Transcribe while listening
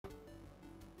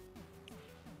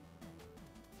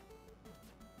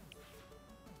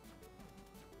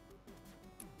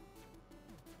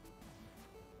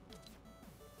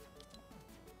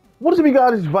What is up, you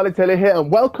guys? It's Valentele here,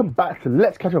 and welcome back to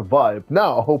Let's Catch a Vibe.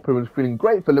 Now, I hope everyone's feeling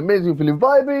great, feeling amazing, feeling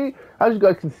vibey. As you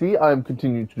guys can see, I am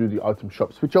continuing to do the item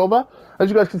shop switchover.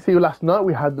 As you guys can see, last night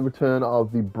we had the return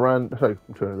of the brand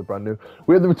new.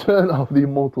 We had the return of the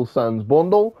Immortal Sands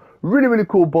bundle. Really, really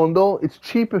cool bundle. It's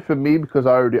cheaper for me because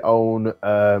I already own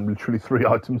literally 3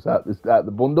 items at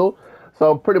the bundle.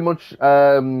 So pretty much,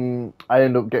 I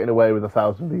end up getting away with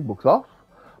 1,000 V-Bucks off.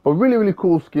 But really, really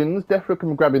cool skins. Definitely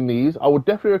recommend grabbing these. I would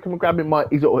definitely recommend grabbing my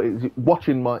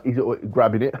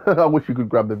grabbing it. I wish you could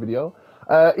grab the video.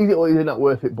 Is it or is it not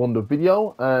worth it bundle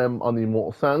video on the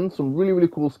Immortal Sands. Some really, really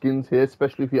cool skins here,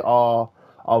 especially if you are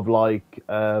of like,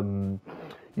 you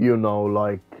know,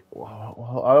 like,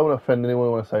 I don't want to offend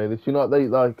anyone when I say this. You know, they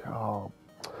like, oh,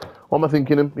 what am I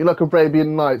thinking of? You know, like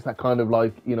Arabian Nights, that kind of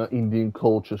like, you know, Indian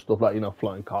culture stuff, like, you know,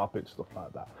 flying carpets, stuff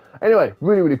like that. Anyway,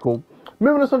 really, really cool.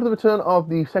 Moving us on to the return of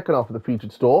the second half of the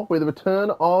featured store, with the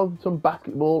return of some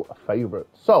basketball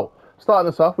favourites. So, starting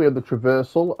us off, we have the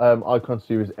Traversal Icon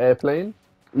Series Airplane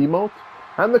emote,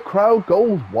 and the Crowd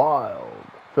Goes Wild.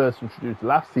 First introduced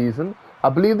last season. I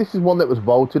believe this is one that was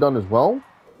voted on as well.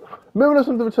 Moving us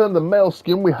on to the return of the male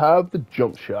skin, we have the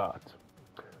Jump Shot.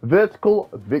 Vertical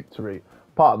Victory,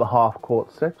 part of the half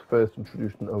court set, first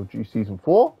introduced in OG Season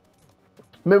 4.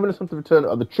 Moving us on to the return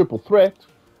of the Triple Threat.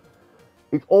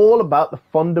 It's all about the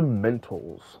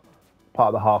fundamentals.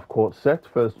 Part of the half court set,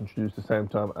 first introduced at the same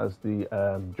time as the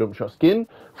jump shot skin.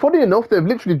 Funny enough, they've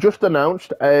literally just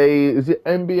announced is it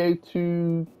NBA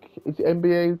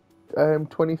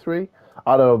 23?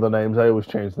 I don't know the names, I always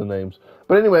change the names.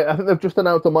 But anyway, I think they've just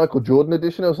announced the Michael Jordan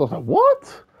edition. I was like,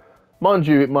 what? Mind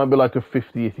you, it might be like a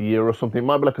 50th year or something. It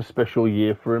might be like a special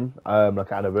year for him,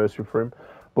 like an anniversary for him.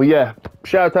 But yeah,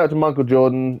 shout out to Michael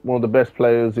Jordan, one of the best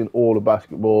players in all of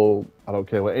basketball. I don't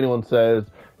care what anyone says.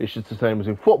 It's just the same as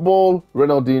in football.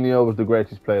 Ronaldinho was the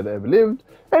greatest player that ever lived.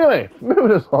 Anyway,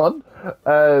 moving us on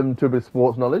to a bit of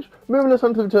sports knowledge. Moving us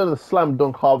on to the return of the Slam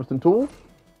Dunk Harvesting Tool.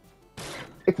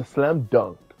 It's a Slam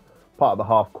Dunk, part of the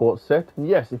half court set. And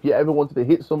yes, if you ever wanted to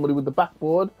hit somebody with the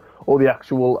backboard or the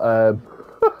actual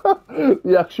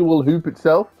the actual hoop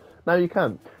itself, now you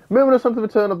can. Moving us on to the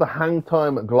return of the Hang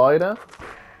Time Glider.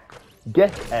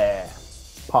 Get Air,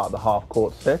 part of the half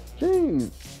court set. Jeez.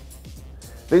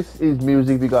 This is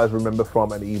music if you guys remember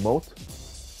from an emote.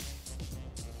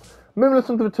 Moving us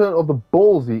on to the return of the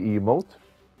Ballsy emote.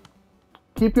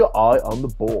 Keep your eye on the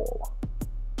ball.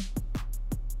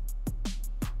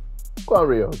 Go on,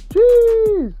 Rio.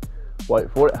 Jeez.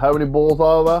 Wait for it. How many balls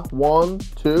are there? 1,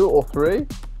 2, or 3?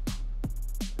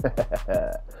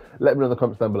 Let me know in the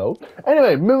comments down below.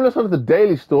 Anyway, moving us on to the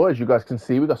daily store. As you guys can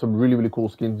see, we've got some really, really cool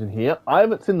skins in here. I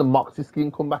haven't seen the Moxie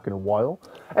skin come back in a while.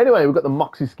 Anyway, we've got the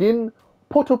Moxie skin.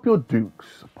 Put Up Your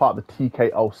Dukes, part of the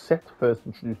TKO set, first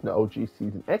introduced in the OG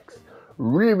Season X.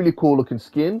 Really, really cool looking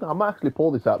skin. I might actually pull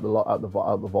this out the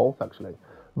vault, actually.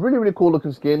 Really, really cool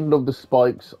looking skin. Love the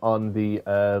spikes on the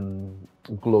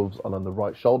gloves and on the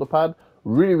right shoulder pad.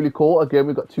 Really, really cool. Again,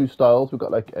 we've got 2 styles. We've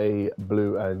got like a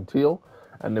blue and teal.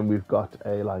 And then we've got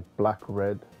a like black,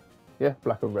 red. Yeah,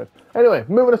 black and red. Anyway,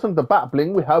 moving us on to the Bat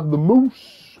Bling, we have the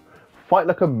Moose. Fight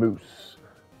Like a Moose.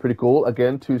 Pretty cool.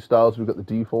 Again, 2 styles. We've got the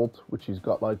default, which has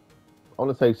got like, I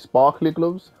want to say sparkly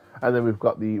gloves. And then we've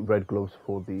got the red gloves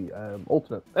for the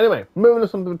alternate. Anyway, moving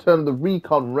us on to the return of the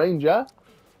Recon Ranger.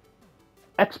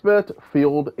 Expert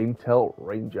Field Intel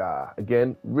Ranger.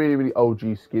 Again, really, really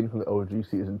OG skin from the OG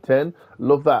Season 10.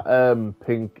 Love that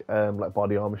pink like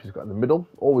body armor she's got in the middle.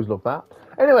 Always love that.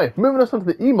 Anyway, moving us on to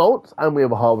the emotes, and we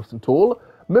have a harvesting tool.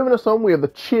 Moving us on, we have the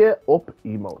Cheer Up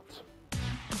emote.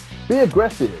 Be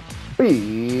aggressive.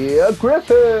 Be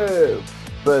aggressive.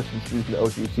 First introduced in the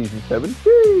OG Season 7.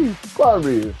 Jeez,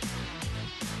 quite.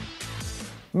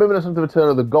 Moving us on to the return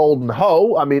of the Golden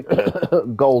Hoe. I mean,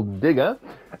 Golden Digger.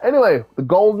 Anyway, the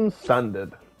Golden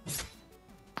Standard.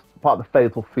 Part of the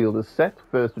Fatal Fielders set,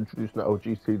 first introduced in the OG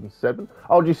Season 7.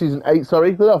 OG Season 8,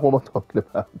 sorry. What am I talking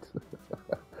about?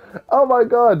 Oh my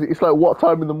god, it's like what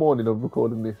time in the morning I'm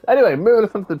recording this. Anyway, moving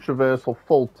us on to the Traversal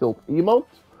Full Tilt emote,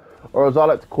 or as I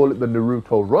like to call it, the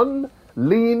Naruto Run.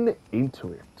 Lean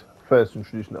Into It. First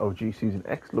introduced in the OG Season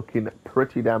X, looking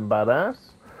pretty damn badass.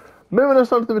 Moving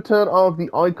us on to the return of the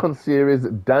Icon Series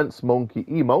Dance Monkey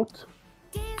emote.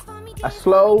 A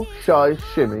slow, shy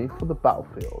shimmy for the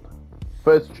battlefield.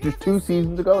 First introduced 2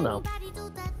 seasons ago now.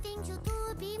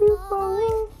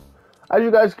 As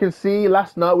you guys can see,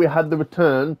 last night we had the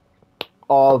return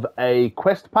of a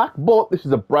quest pack, but this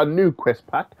is a brand new quest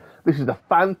pack. This is the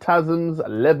Phantasms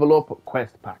Level Up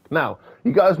quest pack. Now,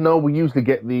 you guys know we usually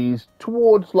get these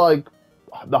towards like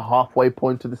the halfway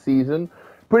point of the season.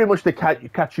 pretty much to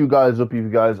catch you guys up if you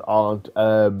guys aren't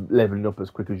leveling up as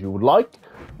quick as you would like.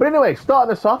 But anyway,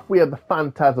 starting us off, we have the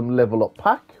Phantasm level up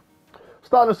pack.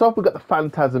 Starting us off, we've got the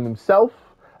Phantasm himself,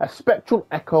 a spectral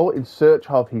echo in search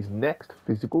of his next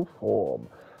physical form,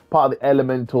 part of the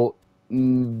elemental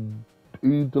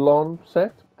Eidolon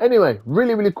set. Anyway,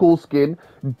 really cool skin.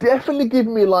 Definitely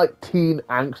giving me like Teen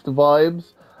Angst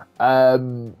vibes.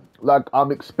 Like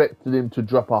I'm expecting him to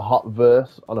drop a hot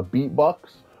verse on a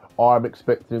beatbox, or I'm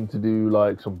expecting him to do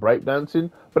like some breakdancing.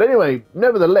 But anyway,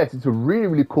 nevertheless, it's a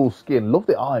really cool skin. Love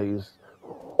the eyes.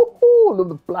 Love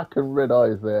the black and red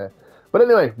eyes there. But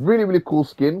anyway, really cool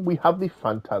skin. We have the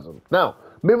Phantasm. Now,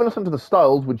 moving us on to the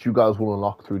styles, which you guys will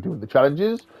unlock through doing the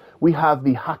challenges. We have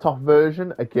the hat off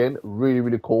version. Again,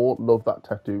 really cool. Love that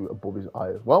tattoo above his eye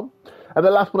as well. And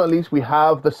then last but not least, we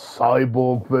have the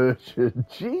cyborg version.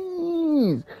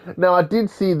 Jeez. Now, I did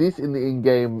see this in the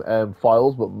in-game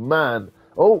files, but man.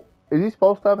 Oh, is he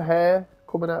supposed to have hair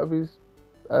coming out of his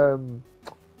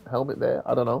helmet there?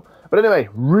 I don't know. But anyway,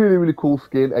 really cool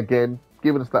skin. Again,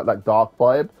 giving us that like dark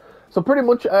vibe. So pretty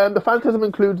much, the Phantasm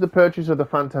includes the purchase of the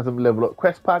Phantasm Level Up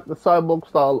quest pack. The Cyborg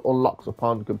style unlocks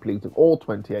upon completing all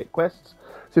 28 quests.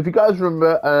 So if you guys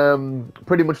remember,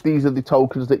 pretty much these are the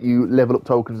tokens that you, level up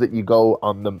tokens that you go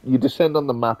on them. You descend on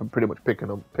the map and pretty much pick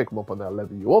them up and they'll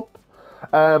level you up.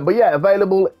 But yeah,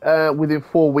 available within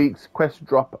 4 weeks. Quest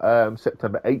drop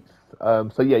September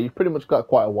 8th. So yeah, you've pretty much got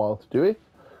quite a while to do it.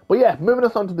 But yeah, moving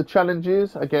us on to the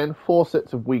challenges. Again, 4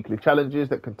 sets of weekly challenges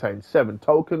that contain 7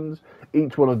 tokens.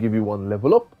 Each one will give you 1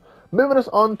 level up. Moving us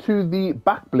on to the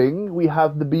back bling, we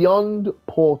have the Beyond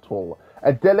Portal.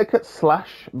 A delicate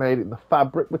slash made in the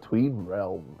fabric between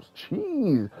realms.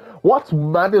 Jeez. What's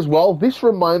mad as well, this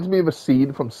reminds me of a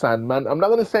scene from Sandman. I'm not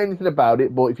going to say anything about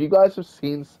it, but if you guys have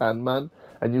seen Sandman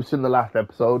and you've seen the last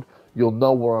episode, you'll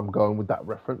know where I'm going with that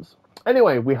reference.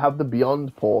 Anyway, we have the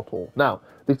Beyond Portal. Now,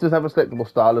 this does have a selectable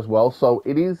style as well, so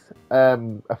it is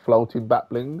a floating back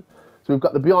bling. So we've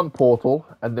got the Beyond Portal,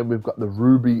 and then we've got the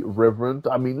Ruby Reverend.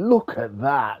 I mean, look at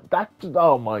that.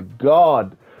 Oh my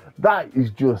god. That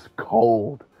is just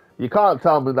cold. You can't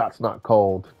tell me that's not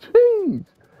cold. Jeez.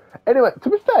 Anyway, to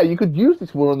be fair, you could use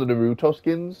this one on the Naruto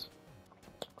skins.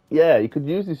 Yeah, you could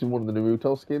use this in one of the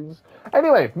Naruto skins.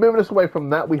 Anyway, moving us away from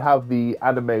that, we have the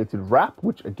animated wrap,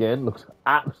 which again looks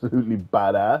absolutely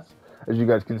badass. As you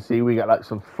guys can see, we got like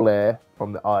some flare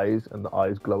from the eyes, and the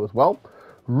eyes glow as well.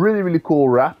 Really cool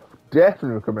wrap. Definitely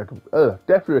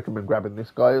recommend grabbing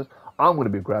this, guys. I'm going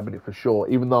to be grabbing it for sure,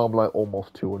 even though I'm like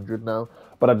almost 200 now.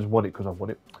 But I just want it because I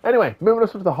want it. Anyway, moving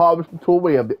us to the harvesting tool,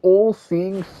 we have the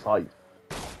all-seeing scythe,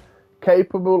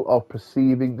 capable of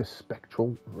perceiving the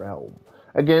spectral realm.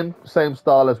 Again, same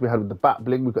style as we had with the bat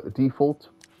bling. We've got the default,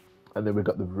 and then we've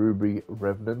got the Ruby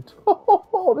Revenant.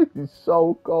 Oh, this is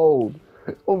so cold.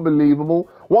 It's unbelievable.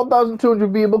 1,200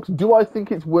 V-Bucks. Do I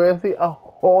think it's worth it?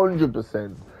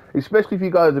 100%. Especially if you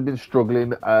guys have been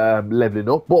struggling leveling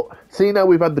up. But see, now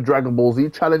we've had the Dragon Ball Z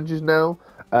challenges now.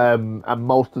 And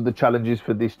most of the challenges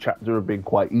for this chapter have been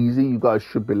quite easy. You guys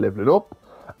should be leveling up.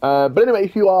 But anyway,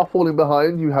 if you are falling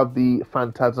behind, you have the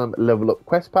Phantasm Level Up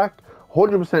Quest Pack.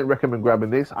 100% recommend grabbing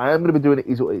this. I am going to be doing it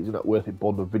is or is not worth it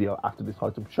bundle video after this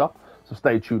item shop. So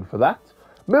stay tuned for that.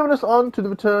 Moving us on to the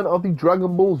return of the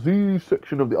Dragon Ball Z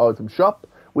section of the item shop.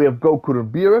 We have Goku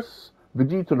and Beerus,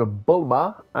 Vegeta and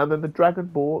Bulma, and then the Dragon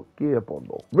Ball Gear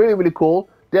Bundle. Really cool.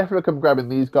 Definitely recommend grabbing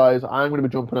these guys. I'm going to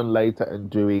be jumping on later and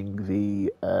doing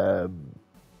the...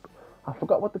 I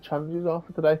forgot what the challenges are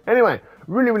for today. Anyway,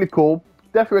 really cool.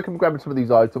 Definitely recommend grabbing some of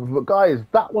these items. But guys,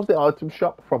 that was the item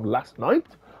shop from last night.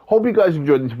 Hope you guys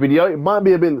enjoyed this video. It might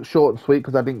be a bit short and sweet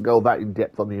because I didn't go that in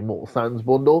depth on the Immortal Sands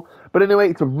bundle. But anyway,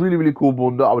 it's a really cool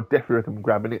bundle. I would definitely recommend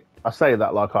grabbing it. I say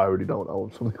that like I already don't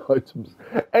own some of the items.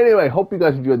 Anyway, hope you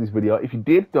guys enjoyed this video. If you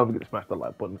did, don't forget to smash the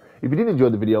like button. If you did enjoy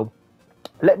the video,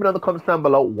 let me know in the comments down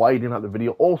below why you didn't like the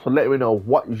video. Also, let me know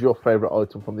what is your favourite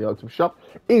item from the item shop.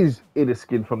 Is it a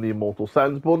skin from the Immortal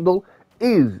Sands bundle?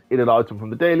 Is it an item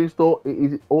from the daily store?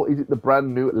 Or is it the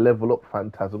brand new Level Up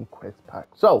Phantasm Quest Pack?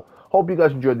 So, hope you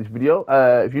guys enjoyed this video.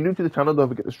 If you're new to the channel, don't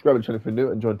forget to subscribe to the channel if you're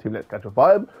new and join Team Let's Catch a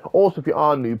Vibe. Also, if you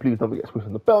are new, please don't forget to switch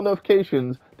on the bell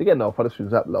notifications to get notified as soon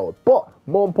as I upload. But,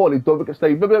 more importantly, don't forget to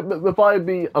stay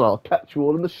vibey, and I'll catch you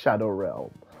all in the Shadow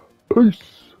Realm.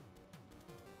 Peace!